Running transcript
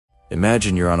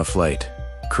Imagine you're on a flight,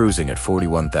 cruising at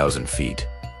 41,000 feet,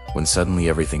 when suddenly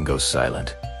everything goes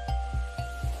silent.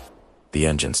 The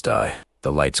engines die,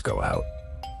 the lights go out.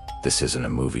 This isn't a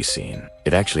movie scene.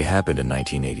 It actually happened in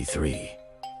 1983.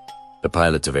 The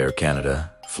pilots of Air Canada,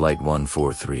 Flight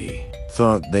 143,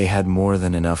 thought they had more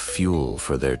than enough fuel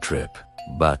for their trip,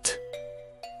 but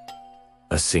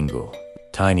a single,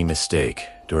 tiny mistake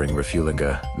during refueling,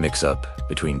 a mix-up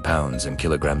between pounds and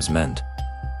kilograms, meant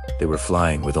they were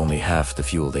flying with only half the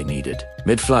fuel they needed.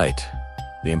 Mid-flight,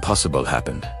 the impossible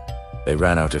happened. They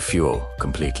ran out of fuel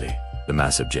completely. The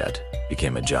massive jet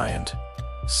became a giant,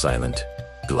 silent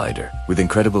glider. With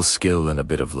incredible skill and a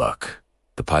bit of luck,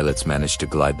 the pilots managed to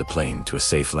glide the plane to a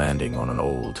safe landing on an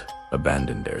old,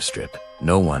 abandoned airstrip.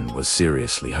 No one was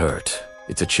seriously hurt.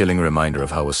 It's a chilling reminder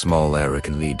of how a small error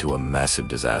can lead to a massive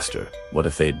disaster. What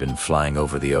if they'd been flying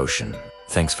over the ocean?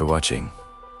 Thanks for watching,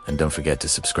 and don't forget to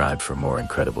subscribe for more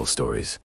incredible stories.